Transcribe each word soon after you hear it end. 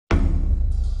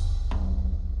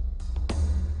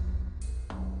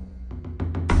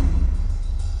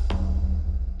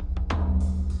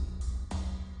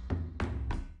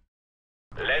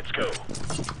Let's go.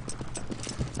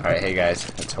 Alright, hey guys,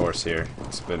 it's Horse here.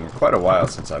 It's been quite a while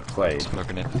since I've played.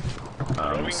 Smoking it.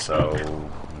 So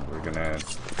we're gonna,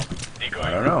 I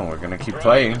don't know, we're gonna keep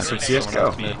playing some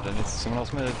CSGO. Someone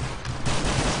else mid.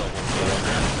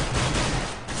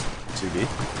 2B?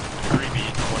 3B,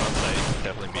 one on site,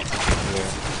 definitely B.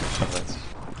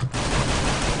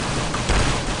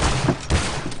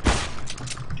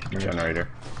 Yeah. Generator.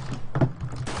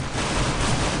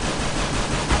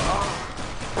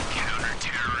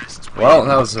 Well,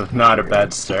 that was not a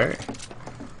bad start.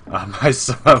 I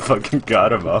still have fucking got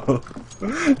them all.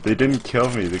 They didn't kill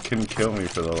me. They couldn't kill me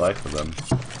for the life of them.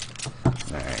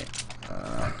 Alright.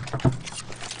 I'm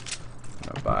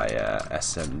gonna buy a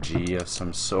SMG of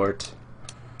some sort.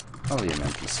 Probably an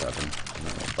MP7. And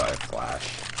then we'll buy a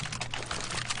flash.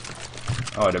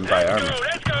 Oh, I didn't buy armor.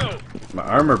 Let's go! My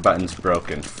armor button's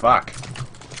broken. Fuck.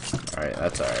 Alright,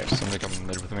 that's alright. Somebody come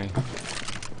mid with me.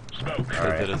 Smoke.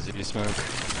 Alright. They did a Z smoke.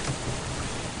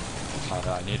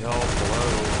 I need help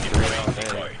below. 3 out mid.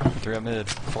 3 out mid.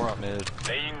 4 out mid.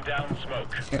 Laying down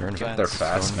smoke. They're in Get there vents.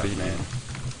 fast Going enough, B.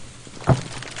 man.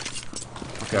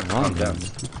 Okay, calm down.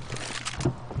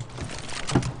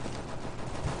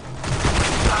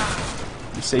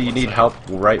 You say you need help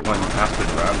right when after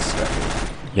the round started.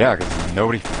 Yeah, because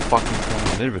nobody fucking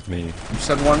comes mid with me. You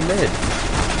said one mid.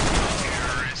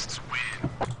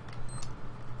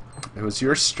 It was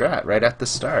your strat right at the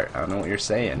start. I don't know what you're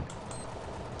saying.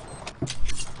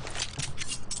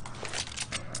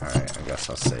 Alright, I guess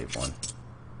I'll save one.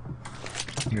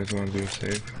 You guys want to do a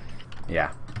save?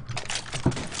 Yeah.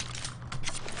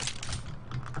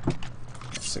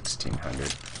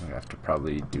 1600. I have to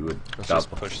probably do a Let's double. just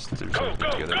push through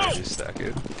something together and just stack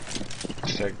it.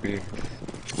 Stack B.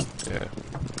 Yeah.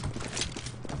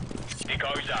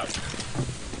 Decoys out.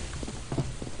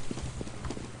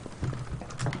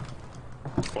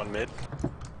 One mid.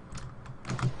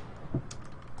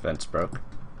 Vents broke.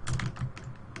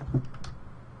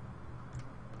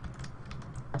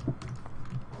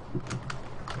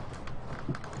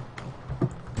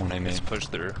 One I made. Let's push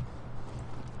through.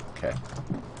 Okay.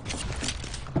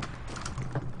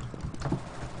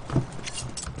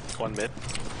 One mid.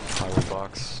 Highway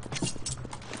box.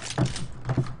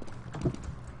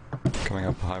 Coming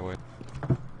up highway.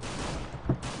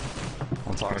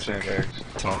 One toxic.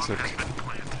 Toxic.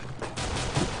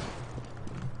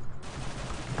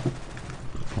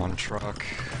 One truck.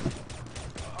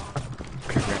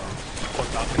 One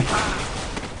balcony.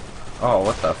 Oh,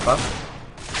 what the fuck?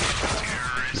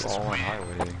 All on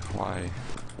highway. Why?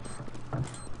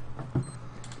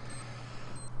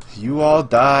 You all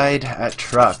died at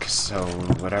truck, so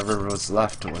whatever was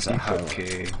left was at highway.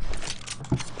 Okay.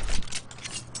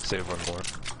 Save one more.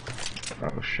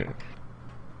 Oh shit.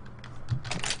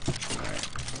 Alright.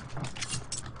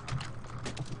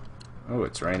 Oh,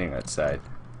 it's raining outside.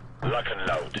 Lock and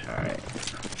load. Alright.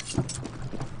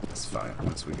 That's fine.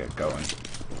 Once we get going,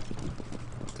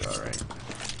 we'll do alright.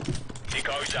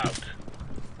 Decoys out.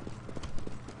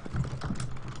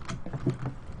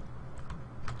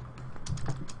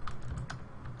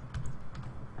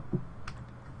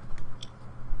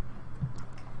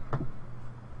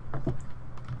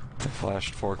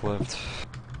 Flashed forklift.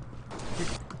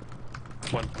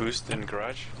 One boost in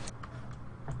garage.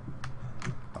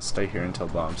 I'll stay here until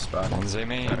bomb spot. One's a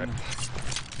main. Alright.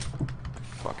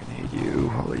 Fucking hate you.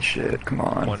 Holy shit. Come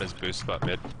on. One is boost spot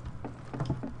mid.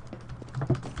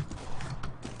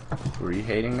 Who are you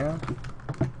hating now?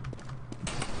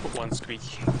 One squeak.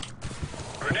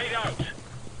 Grenade out.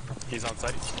 He's on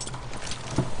site.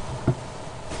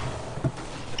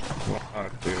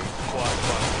 Fuck, dude. Quad.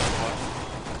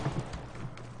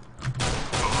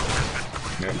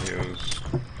 Yeah, he was.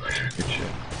 Good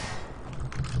shit.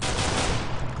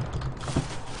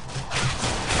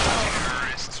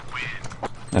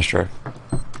 Nice try.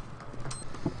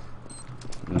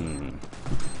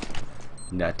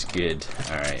 Not good.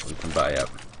 Alright, we can buy up.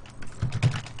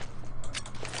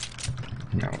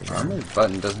 No, Armor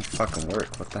button doesn't fucking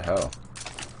work. What the hell?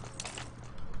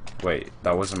 Wait,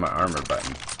 that wasn't my armor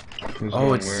button.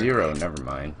 Oh, it's 0. Never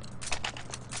mind.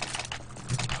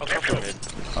 I'll go mid.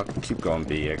 I'll keep going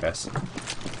B, I guess.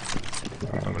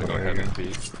 I'm gonna go ahead and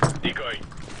B. Decoy.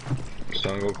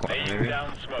 Sun go climb, Laying maybe?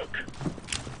 down smoke.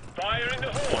 Fire in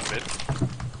the hole. One mid.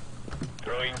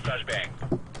 Throwing flashbang.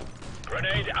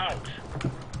 Grenade out.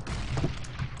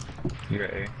 You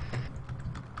got A.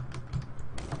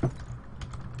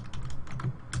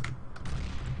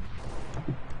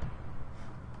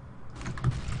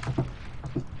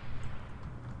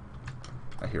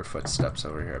 I hear footsteps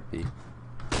over here at B.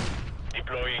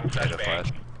 Deploying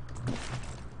flashbang.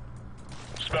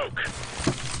 Smoke.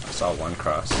 saw one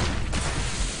cross.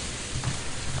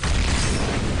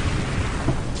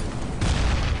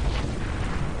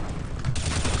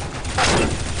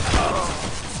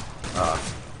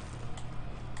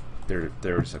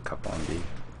 There was a couple on B.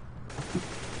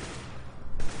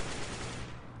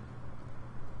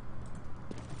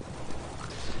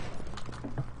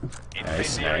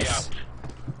 Nice, nice.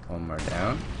 One more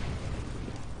down.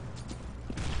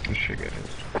 This should get his.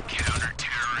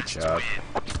 Good job.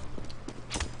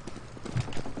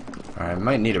 Alright, I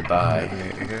might need a buy.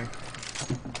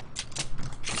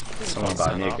 Someone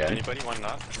buy me a gun. Anybody want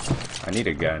not? I need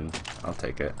a gun. I'll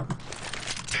take it.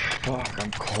 Fuck,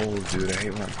 I'm cold, dude. I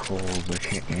hate when I'm cold. I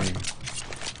can't aim.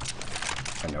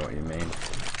 I know what you mean.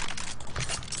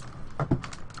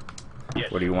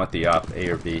 Yes. What do you want, the op, A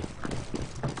or B?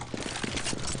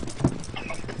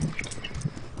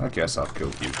 I guess I'll go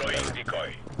B. Deploying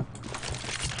decoy.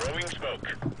 Throwing smoke.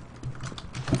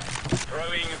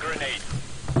 Throwing a grenade.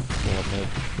 Well, mid.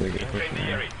 They get pushed now.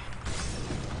 Incendiary.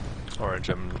 Orange,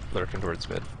 I'm lurking towards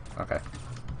mid. Okay.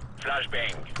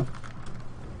 Flashbang.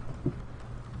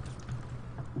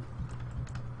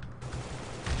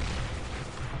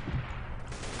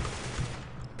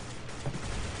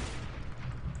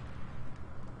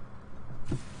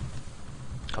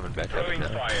 Coming back up Throwing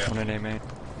again. fire. One in A main.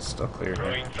 Still clear here.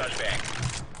 Throwing flashbang.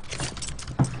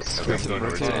 Rotate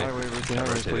Rotate. highway, rotate highway,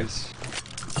 Rotate. please.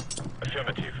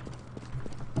 Affirmative.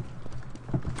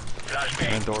 And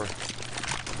Flashbang. door.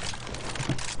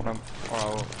 One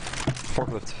on,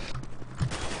 forklift.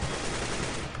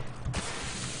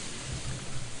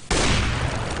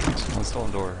 One still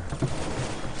on door.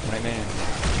 One A main.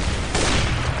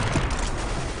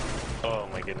 Oh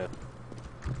my goodness.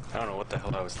 I don't know what the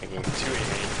hell I was thinking. 2 A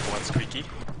main, 1 squeaky.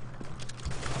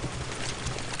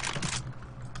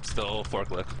 Still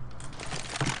forklift.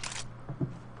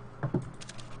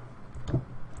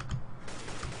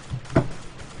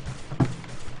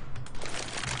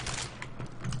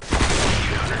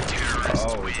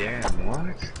 Oh, damn,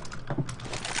 what?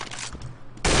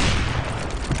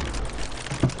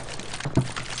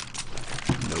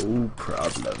 No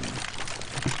problem.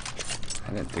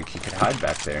 I didn't think he could hide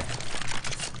back there.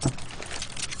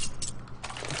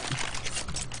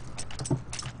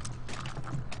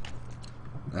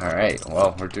 Alright,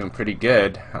 well, we're doing pretty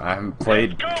good. I haven't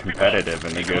played competitive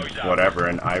in a good whatever,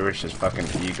 and Irish is fucking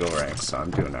Eagle rank, so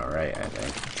I'm doing alright, I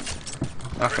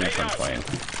think. Not gonna complain.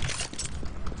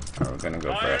 Alright, we're gonna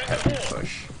go for a heavy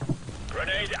push.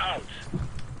 Grenade out.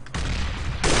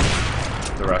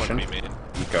 The Russian? One B main.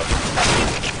 Eco.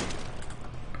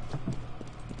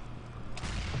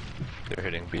 They're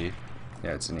hitting B.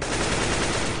 Yeah, it's an Eco.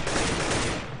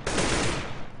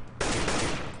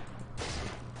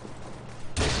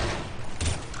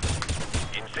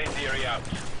 Incendiary out.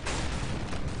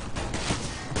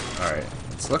 Alright.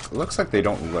 Looks like they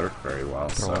don't lurk very well,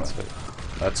 They're so one spit.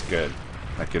 that's good.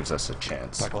 That gives us a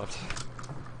chance. Back left.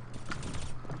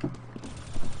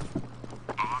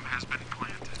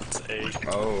 It's A.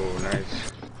 Oh,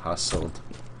 nice. Hustled.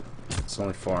 It's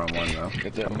only 4 on 1 though.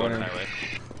 Get that I'm going money. highway.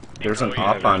 There's an Deploying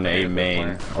op on A heavy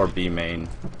main, plan. or B main.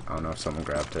 I don't know if someone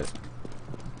grabbed it.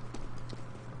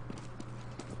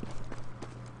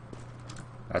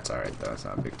 That's alright though, it's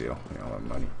not a big deal. We all have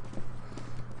money.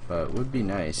 But it would be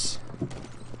nice.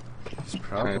 It's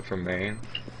probably... Coming from main.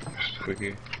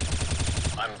 Squeaky.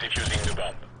 I'm defusing the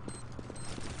bomb.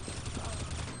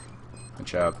 Good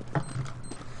job.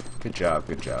 Good job,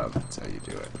 good job. That's how you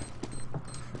do it.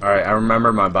 Alright, I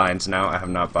remember my binds now. I have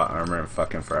not bought armor in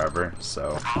fucking forever,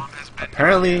 so...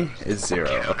 Apparently, it's 0.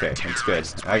 Okay, it's good.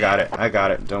 I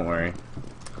got it, don't worry.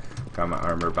 Got my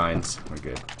armor binds. We're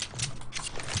good.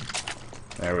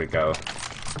 There we go.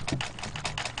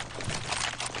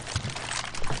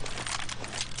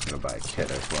 I'm gonna buy a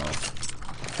kit as well.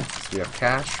 So we have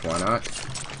cash, why not?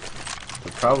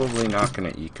 We're probably not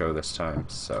gonna eco this time,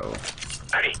 so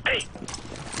Hey, hey.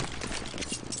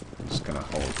 I'm just gonna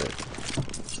hold it.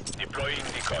 Deploying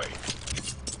decoy.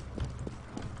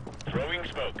 Throwing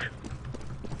smoke.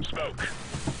 Smoke.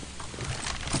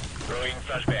 Throwing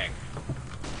flashbang.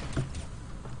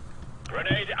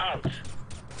 Grenade out.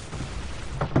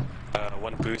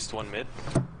 1 boost, 1 mid.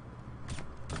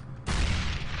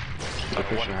 They're 1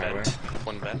 pushing highway. vent.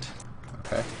 1 vent.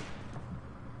 Okay.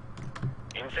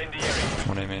 Incendiary.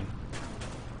 One A main.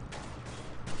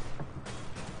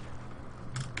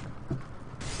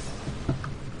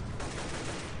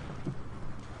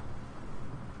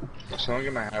 Someone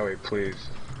get my highway, please.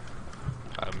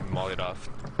 I'm mollied off.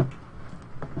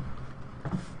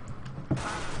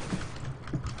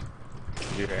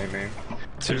 You A main.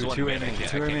 There's one two A mid. main. I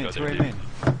Two A can't main. go Two there, A dude. main.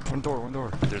 One door. One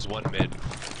door. There's 1 mid.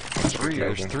 Three,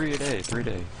 there's 3 a day, 3 a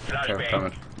day. Okay, I'm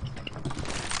coming.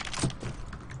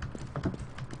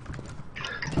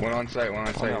 One on site,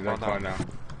 he's on quad now.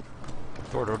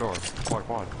 Door. Quad.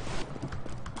 Alright,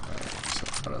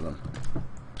 so one of them.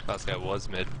 Last guy was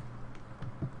mid.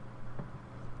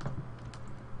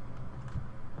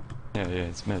 Yeah,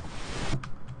 it's mid.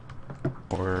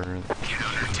 Or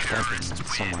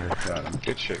somewhere. Got him.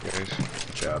 Good shit, guys.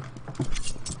 Good job.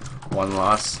 One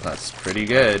loss, that's pretty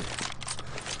good.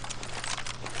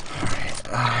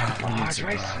 Alright,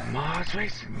 Mods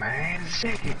racing, man.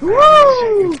 Shake it. woo!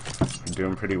 You're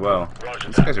doing pretty well. Roger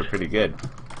These that. guys are pretty good.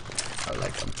 I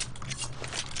like them.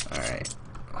 Alright.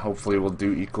 Hopefully we'll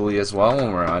do equally as well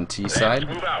when we're on T Let's side.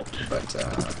 move out.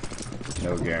 But,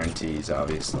 no guarantees,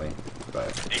 obviously.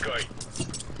 But, Decoy.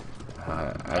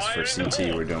 as for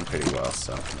CT, we're doing pretty well,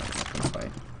 so I'm not gonna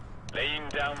complain. Laying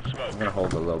down I'm smoke. gonna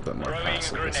hold a little bit more Throwing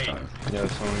passive this grenade. time. Yeah,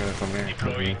 someone gonna come here.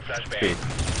 Deploying B. flashbang.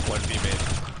 1B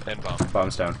mid. And bomb.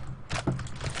 Bombs down.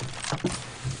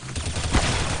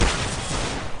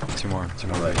 2 more.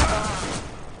 Alright.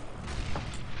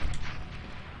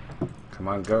 Come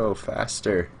on, go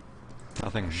faster.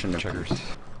 Nothing. Shouldn't have- Checkers.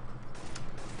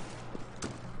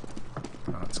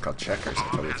 Oh, it's called checkers. I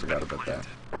totally forgot about that.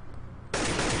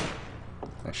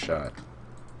 Nice shot.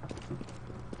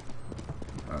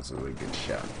 That was a really good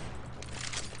shot.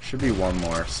 Should be one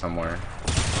more somewhere.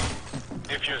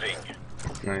 Diffusing.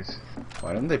 Nice.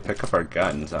 Why didn't they pick up our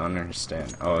guns? I don't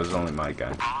understand. Oh, it was only my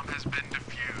gun.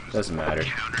 Doesn't matter.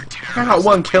 I got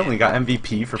one kill and he got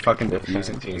MVP for fucking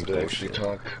defusing. Teams This that actually bullshit.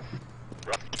 talk.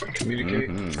 Communicate.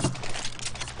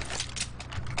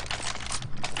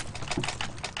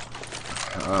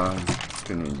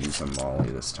 Couldn't use a molly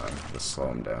this time. Just slow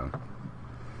him down.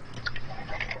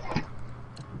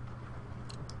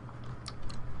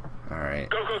 Alright.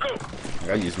 Go. I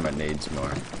gotta use my nades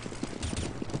more,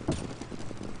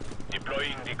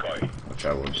 Deploying decoy. which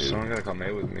I will do. Someone gotta come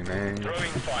in with me, man.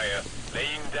 Throwing fire.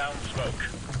 Laying down smoke.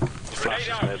 Flash Grenade is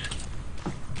out. mid.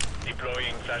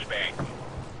 Deploying flashbang.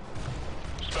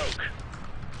 Smoke.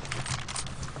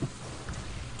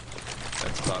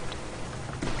 That's popped.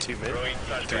 2 mid. Throwing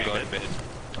 3 going flashbang.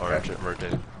 mid. Or Okay.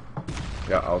 rotated.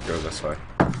 Yeah, I'll go this way.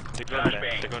 They're going mid.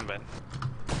 Flashbang. They're going mid.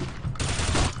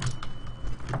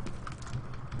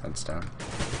 Heads down.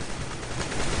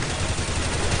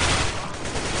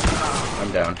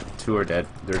 I'm down. 2 are dead.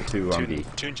 There are 2 on B.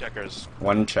 2 checkers.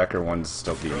 1 checker, 1's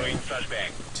still B Throwing main.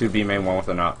 flashbang. 2 B main, 1 with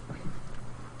an op.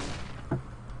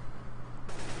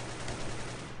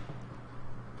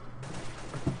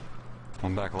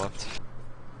 One back left.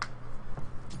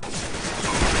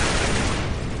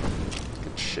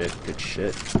 Good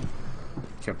shit.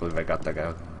 Can't believe I got that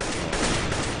guy.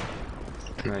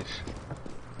 Nice.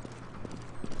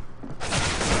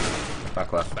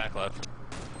 Back left. Back left.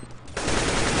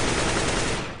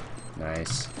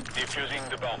 Nice. Defusing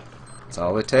the bomb. That's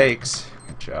all it takes.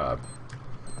 Good job.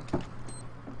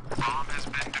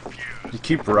 You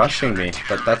keep rushing me,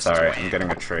 but that's alright. I'm getting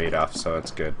a trade off, so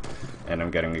it's good. And I'm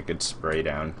getting a good spray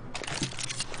down,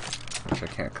 which I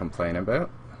can't complain about.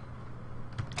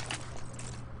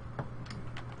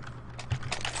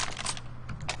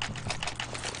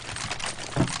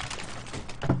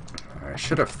 I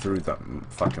should have threw the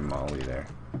fucking molly there.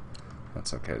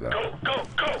 That's okay though. Go.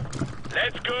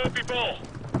 Let's go, people.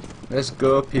 Let's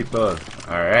go, people.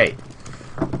 Alright.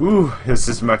 Ooh, this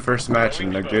is my first match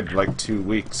in a good, like, 2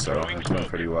 weeks, so I'm doing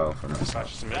pretty well for myself.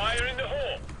 Flash is mid. Fire in the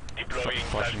hole. Deploying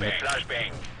Flash mid.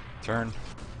 flashbang. Turn.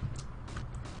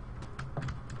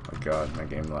 Oh god, my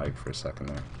game lagged for a second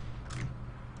there.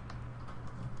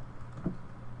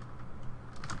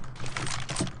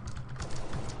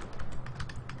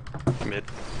 Mid.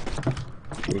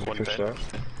 Who's One pushed vent. up?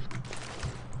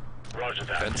 Roger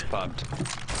that. Vent's popped.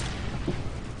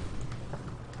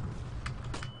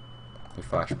 The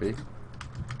flash B.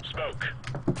 Smoke.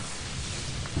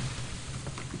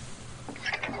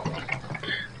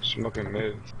 Smoking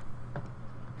mid.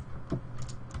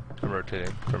 I'm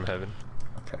rotating from heaven.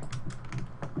 Okay.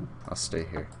 I'll stay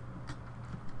here.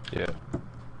 Yeah.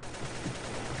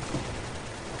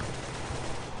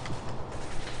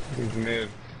 He's mid.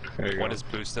 There you One go. is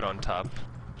boosted on top.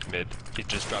 Mid. He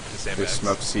just dropped his same They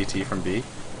smoke CT from B.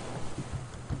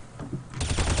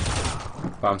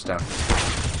 Bombs down.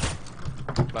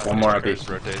 One more up B.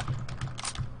 Rotate.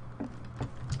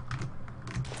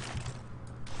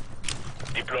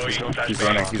 Deploying He's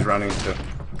flashbang. running to...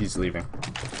 He's leaving.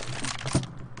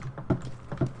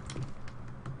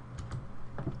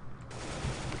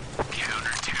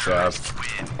 Good job.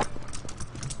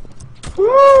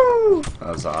 Woo! That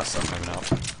was awesome. Moving out.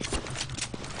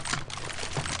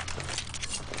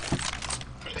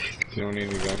 You don't need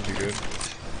any guns, you good?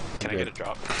 Can I get a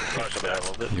drop? Rush that a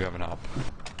little bit. You have an op.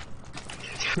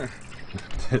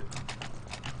 There's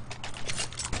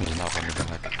an op on your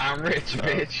back. I'm rich,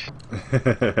 bitch.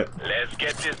 Let's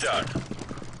get this done.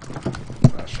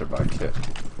 I should buy a kit.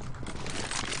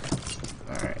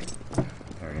 Alright.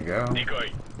 There you go.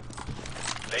 Decoy.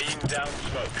 Laying down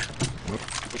smoke.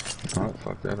 Oh,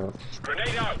 fuck that up.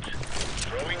 Grenade out.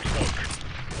 Throwing smoke.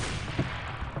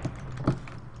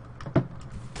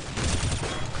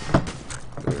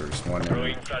 There's one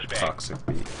Throwing in flashbang. toxic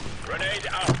B. Grenade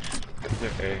out.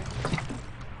 Hey.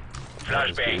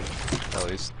 Flashbang. At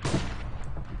least.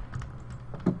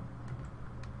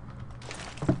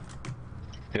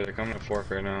 Yeah, they're coming to fork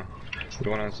right now. The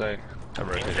one on site. I'm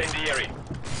rotating. Incendiary.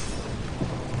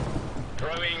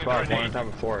 Throwing Fuck, one on grenade. top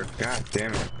of fork. God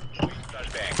damn it.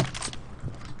 Flashbang.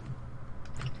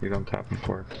 He's on top of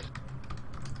fork.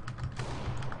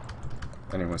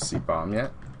 Anyone see bomb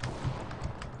yet?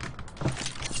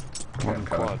 One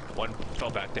Okay. quad. One fell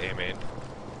back to A main.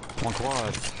 One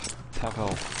quad. Half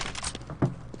health.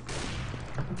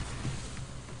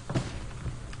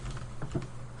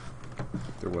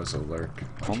 There was a lurk.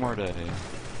 One more day.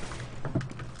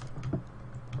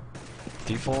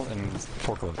 Default and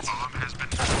forklifts.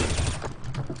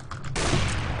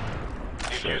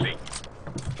 Defusing.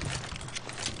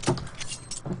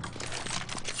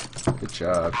 Good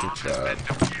job, good job.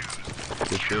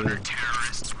 Good shooting.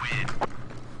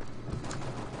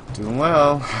 Doing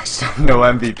well. Still no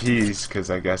MVPs, because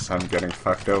I guess I'm getting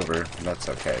fucked over. That's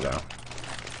okay, though.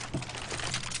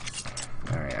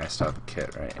 Alright, I still have a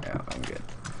kit right now. I'm good.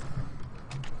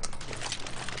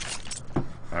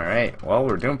 Alright, well,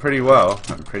 we're doing pretty well.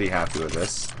 I'm pretty happy with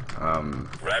this.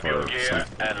 Grab your gear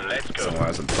and let's go. Someone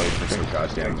hasn't played for so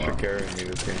goddamn Thanks for long. carrying me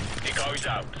this game. Decoys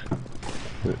out.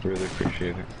 Really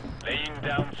appreciate it. Laying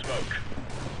down smoke.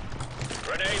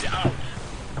 Grenade out.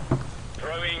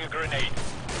 Throwing a grenade.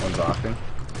 One's offing.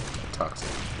 Toxic.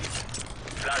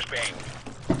 Flashbang.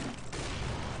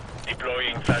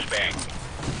 Deploying flashbang.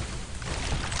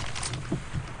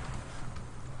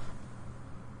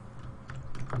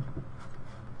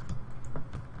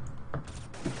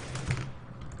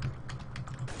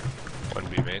 One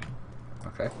B main.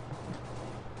 Okay.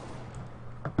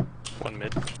 One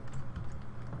mid.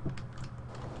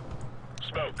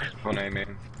 Smoke. One A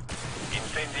main.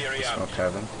 Incendiary out. Smoke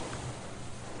heaven.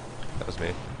 That was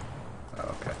me.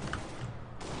 Oh, okay.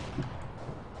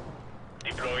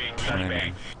 Deploying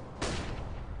flashbang.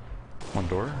 One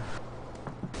door.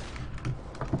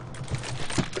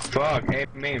 Fuck, A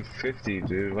main 50,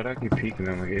 dude. Why do I keep peeking?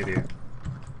 I'm like an idiot.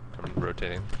 I'm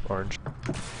rotating. Orange.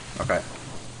 Okay.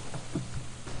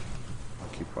 I'll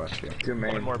keep watching. Two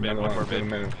main. One more mid, another one more two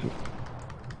mid.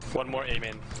 One more A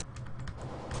main.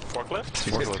 Forklift?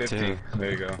 He said Forklift, 50. yeah.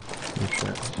 There you go. Oh,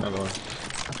 shit. Another one.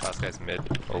 Last guy's mid.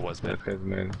 Or was mid. That guy's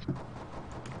mid.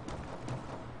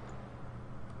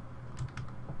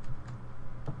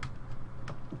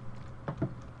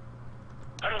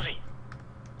 Allons-y.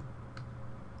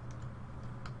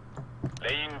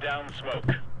 Laying down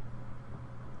smoke.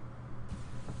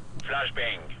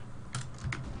 Flashbang.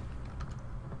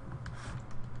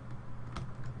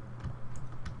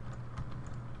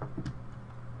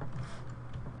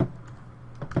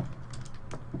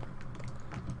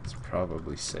 It's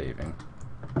probably saving.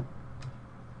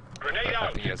 Grenade I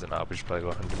out. think he has an op. We should probably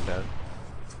go hunt him down.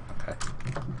 Okay.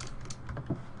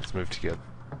 Let's move together.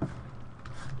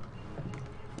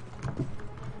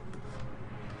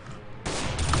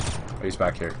 Oh, he's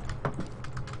back here.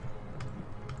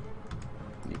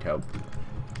 Need help.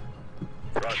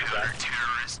 Roger that.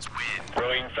 Terrorists win.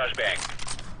 Throwing flashbang.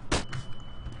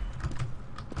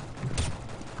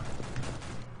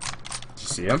 Did you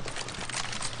see him?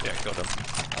 Yeah, killed him.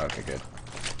 Okay, good.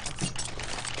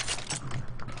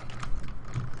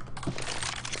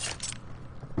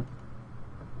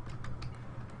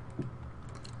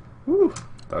 Woo!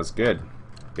 That was good.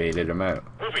 Baited him out.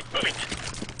 Move it, move it.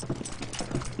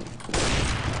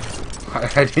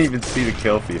 I didn't even see the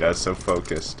kill feed. I was so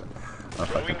focused on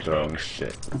fucking throwing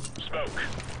shit. Smoke.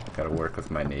 Gotta work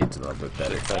with my nades a little bit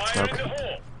better. Fire in the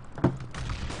hole.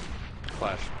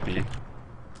 Flash. B.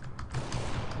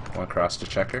 One cross to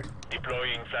checker.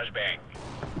 Deploying flashbang.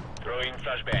 Throwing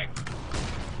flashbang.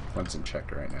 One's in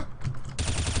checker right now.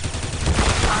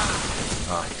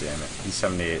 Ah, damn it. He's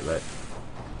 78 lit.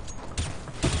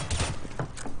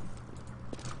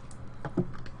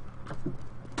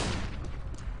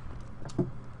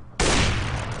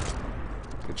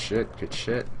 Good shit, good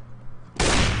shit.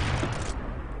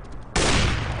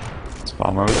 It's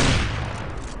bomb over there.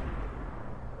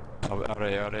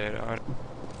 Out A.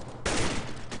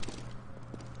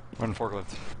 One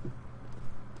forklift.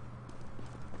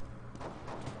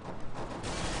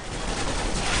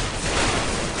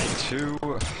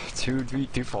 Two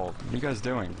default. What are you guys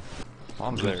doing?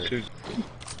 Mom's there. Yeah,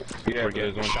 We're but there's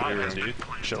getting one shot clear at, room. dude.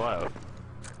 Chill out.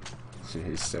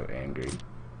 He's so angry.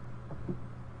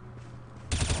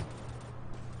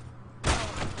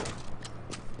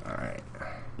 Alright.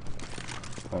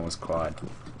 One was quad.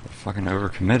 Fucking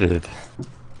overcommitted.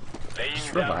 Laying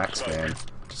Just down relax, smoke. man.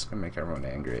 Just gonna make everyone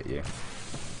angry at you.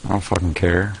 I don't fucking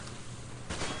care.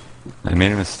 I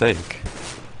made a mistake.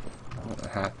 Well, it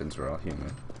happens, we're all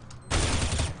human.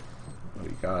 What do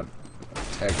you got?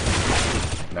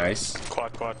 Tag. Nice.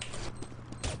 Quad.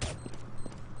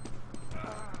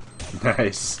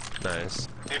 Nice. Nice.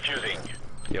 Diffusing.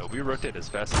 Yo, we rotate as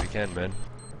fast as we can, man.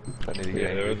 I need to get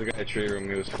Yeah, there angry. was a guy tree room.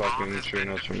 He was fucking shooting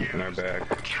us from in our back.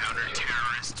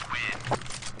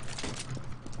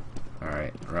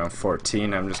 Alright, round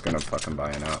 14, I'm just gonna fucking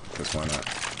buy an out, because why not?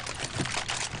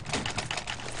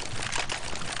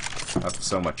 I have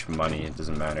so much money, it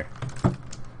doesn't matter. I'm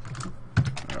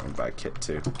gonna buy a kit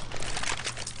too.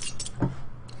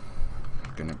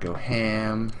 Gonna go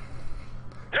ham.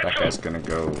 That guy's gonna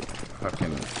go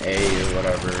fucking A or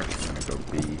whatever. I'm gonna go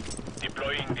B.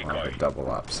 Deploying I'll have decoy. a double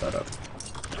op setup.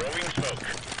 Throwing smoke.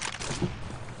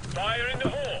 Fire in the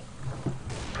hole.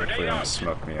 Hopefully Grenade they don't out.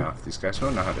 smoke me off. These guys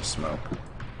don't know how to smoke.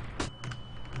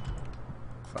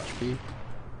 Flash B.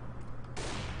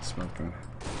 Smoking.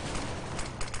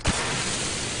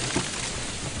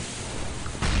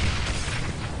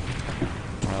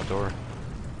 One outdoor.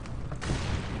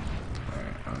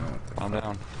 Alright, I don't know what the Calm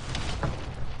down.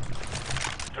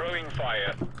 Throwing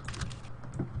fire.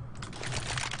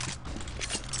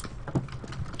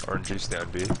 Orange juice down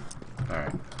B.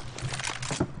 Alright.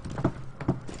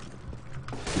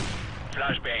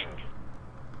 Flashbang.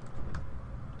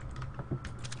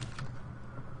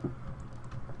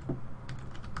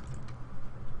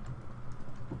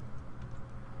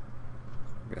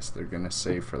 Guess they're gonna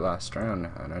save for last round.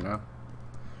 I don't know.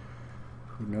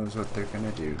 Who knows what they're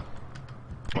gonna do?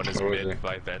 One is Where was mid he?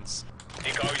 by vents.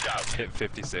 Decoys out. Hit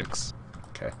 56.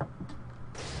 Okay.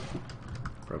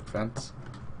 Broke fence.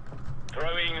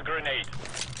 Throwing a grenade.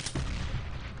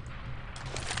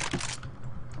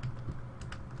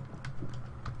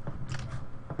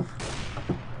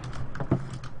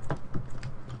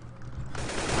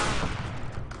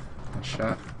 Nice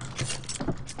shot.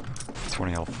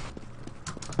 20 health.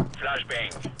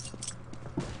 Flashbang.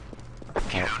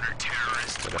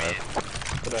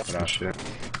 Good Oh shit.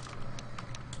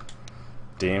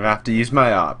 Didn't even have to use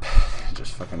my op.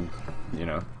 Just fucking, you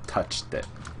know, touched it.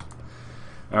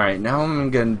 Alright, now what I'm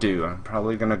gonna do, I'm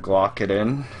probably gonna Glock it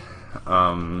in.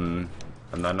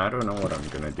 And then I don't know what I'm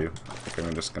gonna do. I think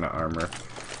I'm just gonna armor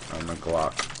on the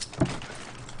Glock.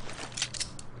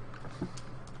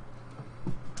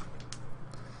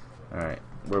 Alright,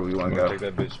 where we wanna Wanna go? take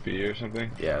that bitch B or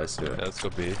something? Yeah, let's do Yeah, it. let's go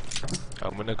B.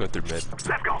 I'm gonna go through mid.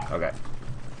 Okay.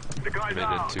 Mid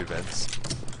and two vents.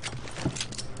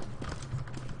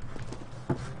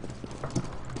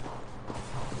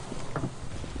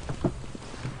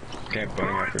 Can't bunny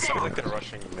after I feel like shit. they're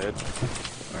rushing mid.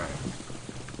 Alright.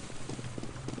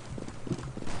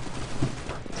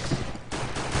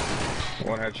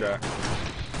 One headshot.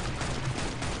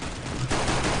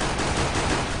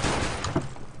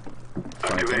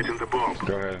 Flanking.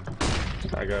 Go ahead.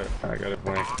 I got it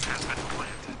blank.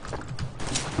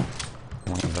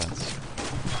 One events.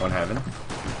 One heaven.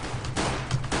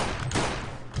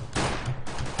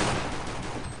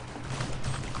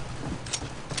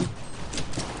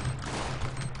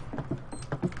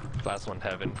 Last one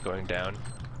heaven going down.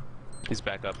 He's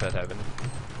back up at heaven.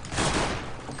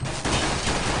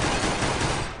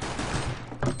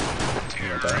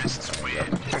 Yeah, that.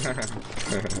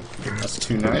 That's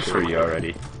too nice for you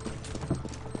already.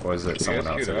 Or is it You someone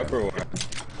guys else? queued up or what?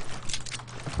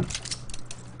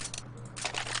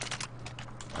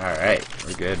 Alright,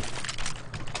 we're good.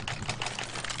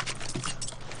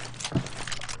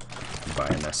 Buy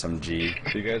an SMG.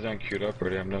 If you guys aren't queued up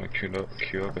already, I'm gonna queue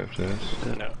up after this.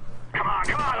 No. Come on,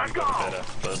 let's go. Bed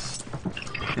after this.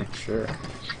 Sure.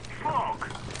 Smoke!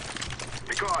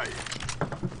 Decoy!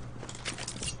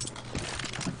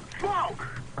 Smoke!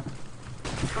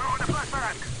 Throw in the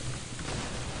flashbang!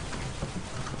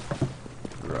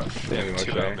 Rush. Yeah, we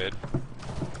Two must out mid.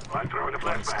 I'm throwing the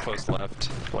One's flashbang. close left.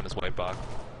 One is white box.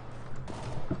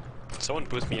 Someone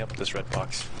boost me up this red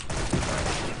box.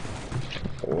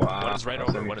 Wow. One is right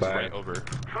over. One is 75. right over.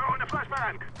 Throw in the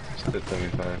flashbang! Spit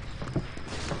 75.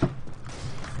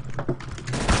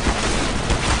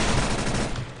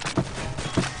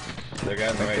 The guy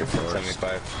on the right is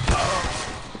 75.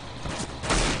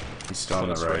 still on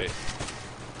the That's right.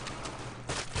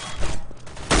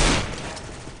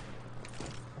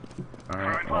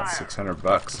 Alright, well,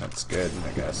 $600. That's good,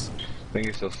 I guess. I think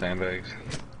he still sandbags.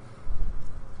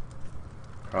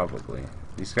 Probably.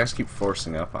 These guys keep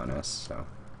forcing up on us, so.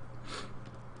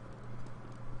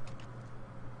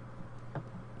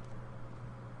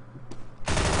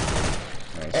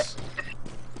 Nice.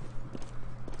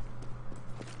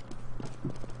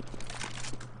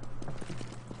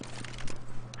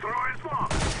 Throwing smoke.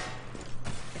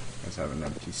 Guys have an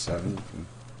MP7. You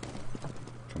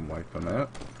can wipe them out.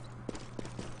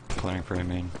 Planning for a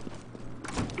main.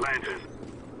 Planted.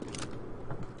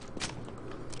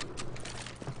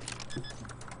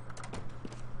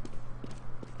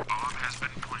 Bomb has been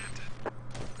planted.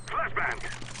 Flashbang.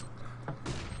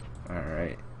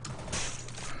 Alright.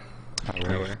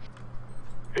 Highway.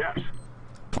 Yes.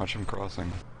 Watch him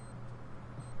crossing.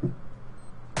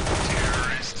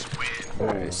 Terrorists win.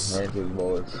 Nice. There's his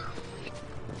bullets.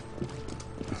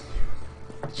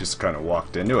 Just kind of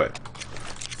walked into it.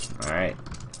 Alright.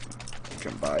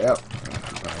 Can buy up.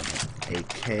 Buy an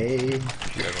AK.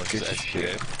 Everyone's Good just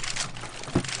shit.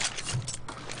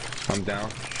 I'm down.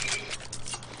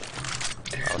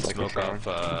 I'll smoke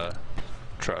off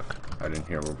truck. I didn't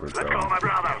hear where we're Let's go, going. my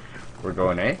brothers. We're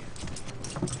going A?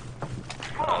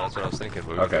 That's what I was thinking,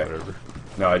 but we Okay. can do whatever.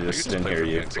 No, I We just can didn't play hear for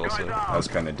you. picks also. I was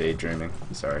kind of daydreaming.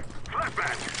 Sorry.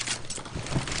 Flashbang.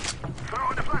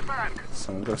 Throwing the flashbang.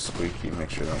 Someone go squeaky. Make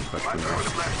sure they don't push I'm me. throwing the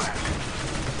flashbang.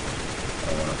 I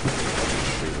want to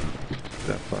shoot him.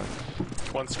 That fuck.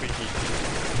 One squeaky.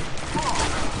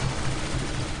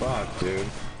 Fuck, dude.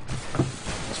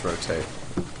 Let's rotate.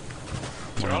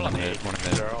 They're all One on in mid, A. one in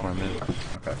mid, They're all one in on mid.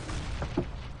 Okay.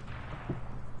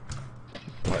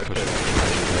 Push it.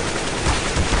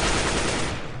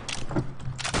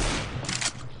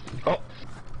 Oh!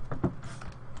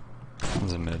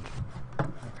 One's in mid.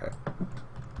 Okay.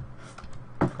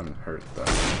 I'm hurt though.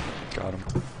 Got him.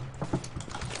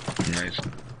 Nice.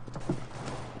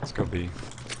 Let's go B.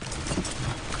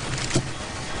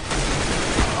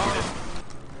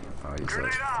 Oh, he's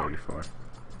like 34.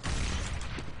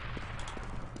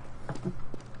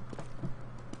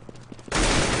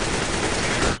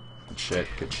 Good shit,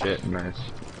 good shit. Nice.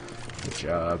 Good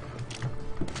job.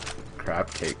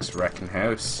 Crab cakes, wrecking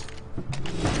house.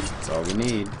 That's all we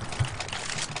need.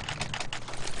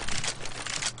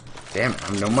 Damn it, I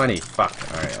have no money. Fuck.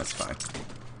 Alright, that's fine.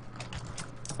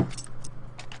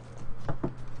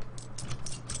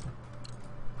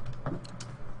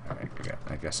 Alright,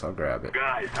 I guess I'll grab it.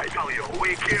 Guys, I tell you,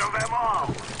 we kill them all.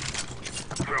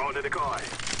 Throw the decoy.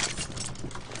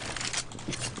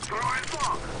 Throwing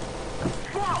smoke.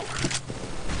 Smoke.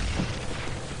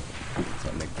 Is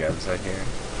that the Gevs I hear?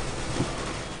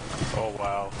 Oh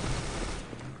wow.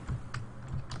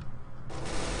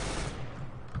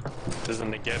 This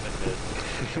isn't the Gavin bit.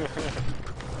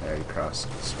 There, he crossed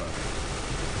the smoke.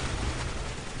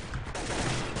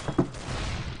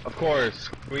 Of course,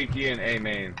 Squeaky and A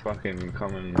main fucking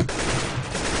coming.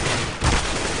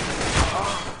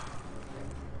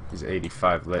 He's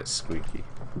 85 lit, squeaky.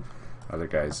 Other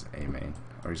guy's A main.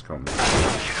 Or he's going.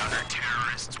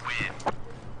 Terrorists win.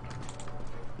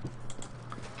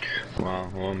 Wow,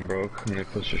 one broke and they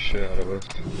pushed the shit out of us.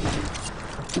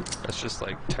 That's just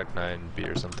like Tech 9 B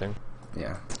or something.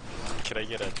 Yeah. Can I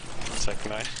get a Tech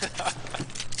 9?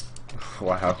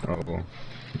 Wow. Oh,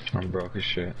 I'm broke as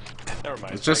shit. Never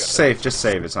mind. It's just save, just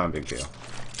save. It's not a big deal.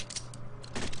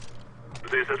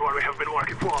 This is what we have been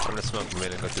working for. I'm gonna smoke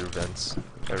mid and go through vents.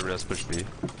 Everybody else push B.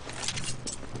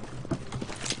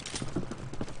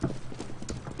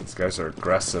 These guys are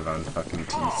aggressive on fucking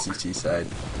CT side.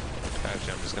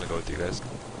 Actually, I'm just gonna go with you guys.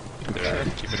 They're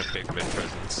keeping a big mid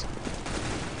presence.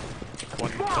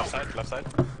 One left side, left side.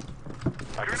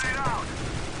 Grenade out.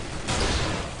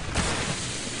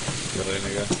 Really,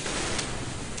 nigga?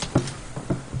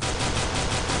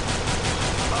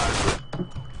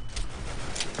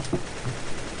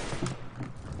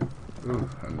 Ooh,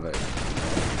 I'm lit.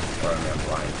 Or I'm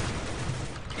blind.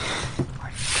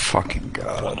 My fucking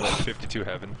god. 152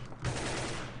 heaven.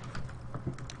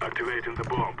 Activating the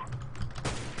bomb.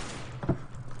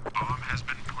 Bomb has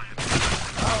been planted.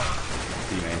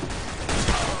 B main.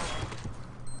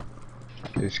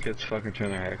 These kids fucking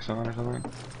turn their hacks on or something?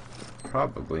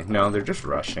 Probably. No, they're just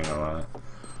rushing a lot.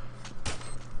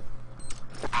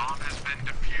 Bomb has been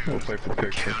defused. We'll play for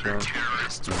picks this round.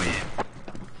 Terrorists win.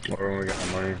 Or when we got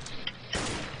the money.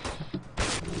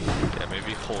 Yeah,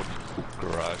 maybe hold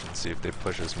garage and see if they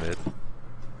push us mid.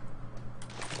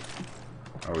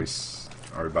 Are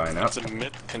we buying up? It's a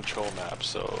mid control map,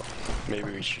 so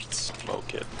maybe we should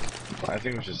smoke it. I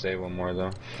think we should save one more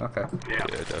though. Okay. Yeah.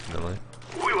 Yeah, definitely.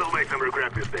 We will make them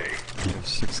regret this day. You have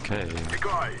 6k.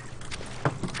 Decoy.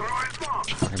 Throw in smoke.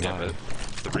 Fucking Yeah, lie.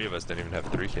 but 3 of us didn't even have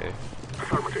 3k.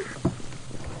 Affirmative.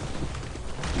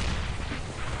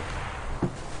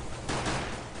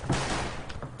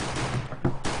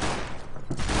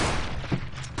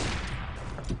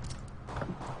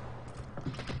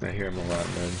 I hear him a lot,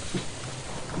 man.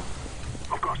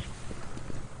 Of course.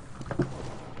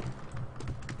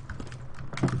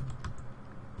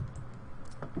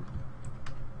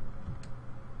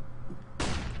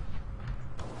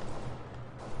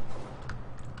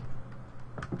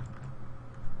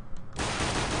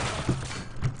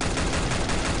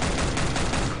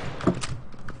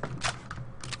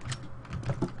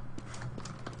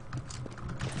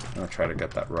 I'm gonna try to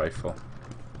get that rifle.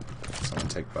 Someone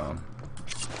take bomb.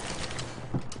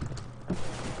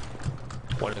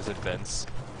 One is in vents.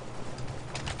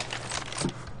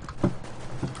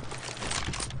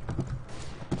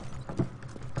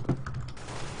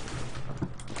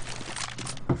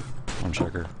 One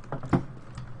checker.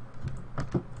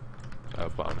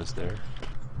 Bomb is there.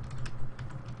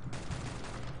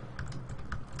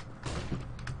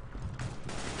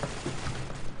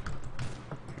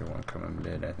 Here, one coming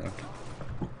mid, I think.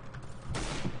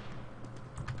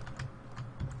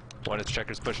 One is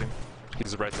checkers pushing.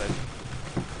 He's the right side.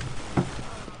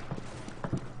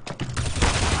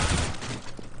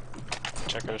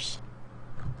 Checkers.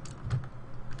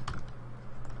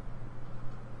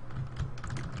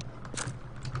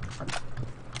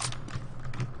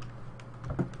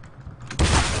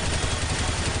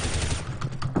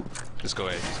 Just go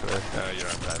A, just go A. You're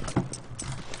on time.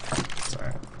 It's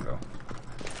alright, go.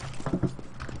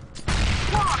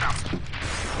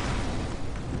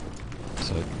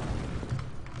 So,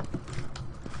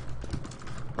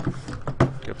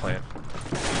 Good plan.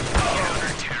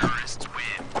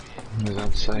 He's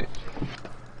on site.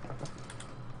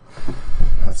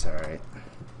 That's alright.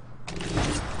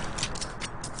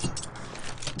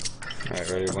 Alright,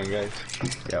 ready one guys?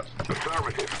 Yep.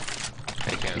 Affirmative.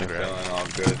 Hey, can They're feeling all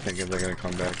good, thinking they're gonna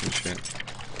come back and shit.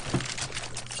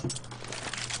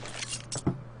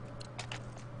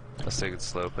 Let's take it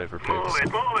slow, play for Move picks.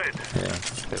 it, move it. Yeah.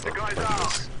 They The look guy's like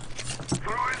out. this.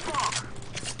 Throw in smoke.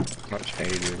 Much A,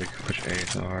 dude. They can push A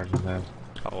so hard with that.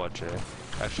 I'll watch A.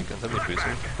 Actually, can somebody boost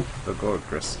me? They'll go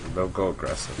aggressive. They'll go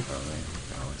aggressive, probably.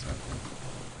 They always have to.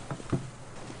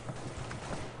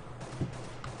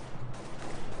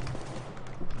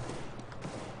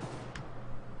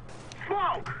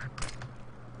 Smoke.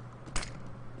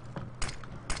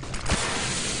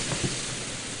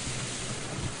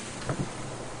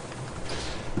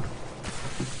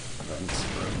 Vents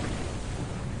broke.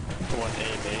 One A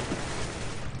main.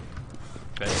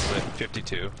 Vent split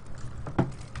 52.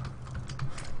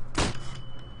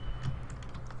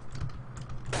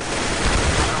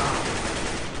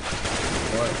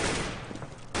 What?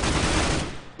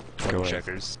 go One A.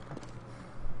 checkers.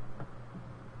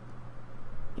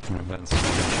 No vents.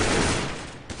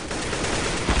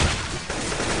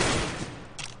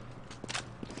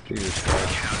 Jesus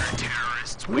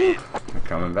Christ. They're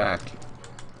coming back.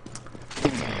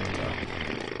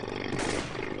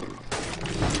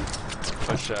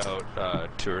 Push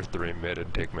out 2 or 3 mid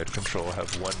and take mid control.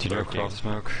 Have one Do you know lurking. cross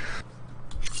smoke?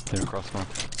 Do you know cross smoke?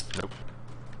 Nope.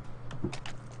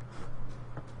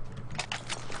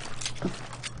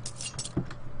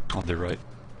 I'll do right.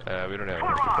 We don't have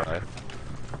enough to buy.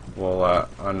 Well,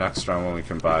 on next round when we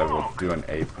can buy, we'll do an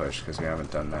A push because we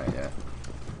haven't done that yet.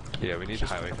 Yeah, we need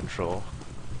highway control.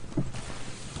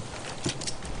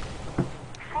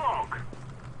 Smoke.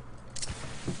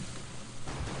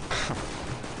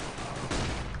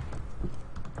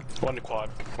 One quad.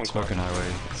 One quad. Smoking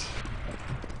highway.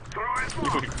 Throw in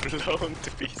smoke. You were blown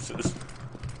to pieces.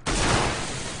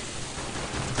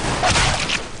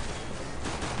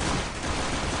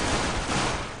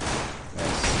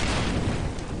 Nice.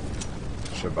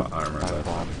 Should've bought armor, Highway but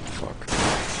bomb. Fuck.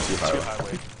 too Two high.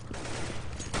 highway.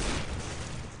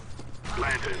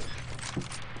 Planted.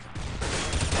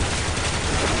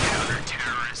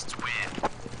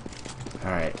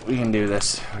 Alright, we can do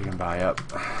this. We can buy up.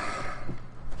 Go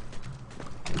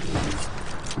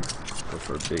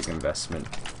for a big investment.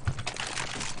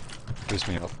 Boost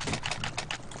me up.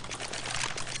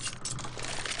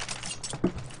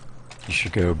 You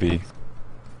should go B.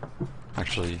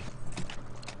 Actually,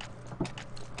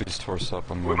 boost horse up.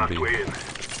 I'm We going must B. win.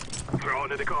 Throw in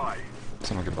the decoy.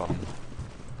 Someone get bottom.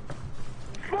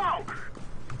 Smoke.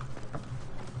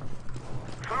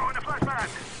 Throw in the flashbang.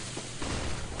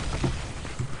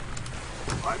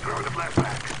 I throw in the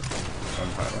flashbang. One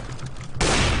highway.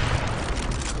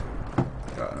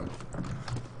 Got him.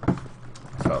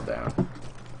 Fell down.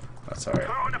 That's alright.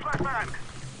 Throwing a flashbang.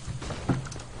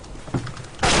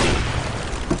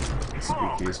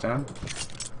 Spooky's down.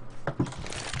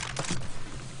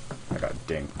 I got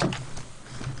dinked.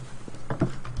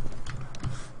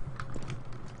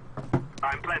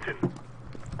 I'm planting.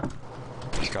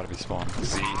 He's gotta be spawned.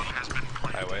 Z.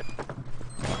 Highway.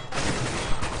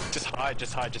 Just hide,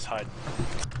 just hide, just hide.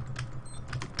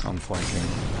 I'm flanking.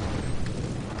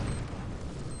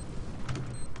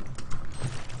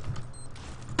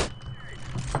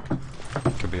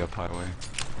 Could be up highway.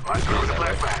 I'm throwing a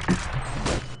flashbang.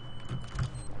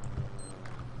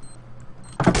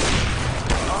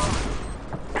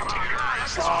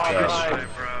 Gosh.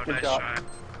 Bro, nice shot.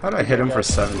 How'd I hit him for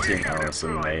 17? Oh, it's a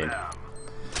nade.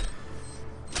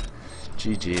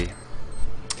 GG.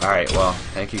 Alright, well,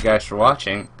 thank you guys for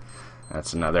watching.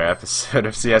 That's another episode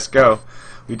of CSGO.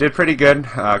 We did pretty good.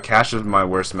 Cache was my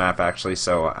worst map, actually,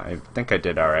 so I think I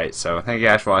did alright. So, thank you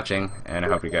guys for watching, and I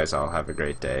hope you guys all have a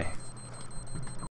great day.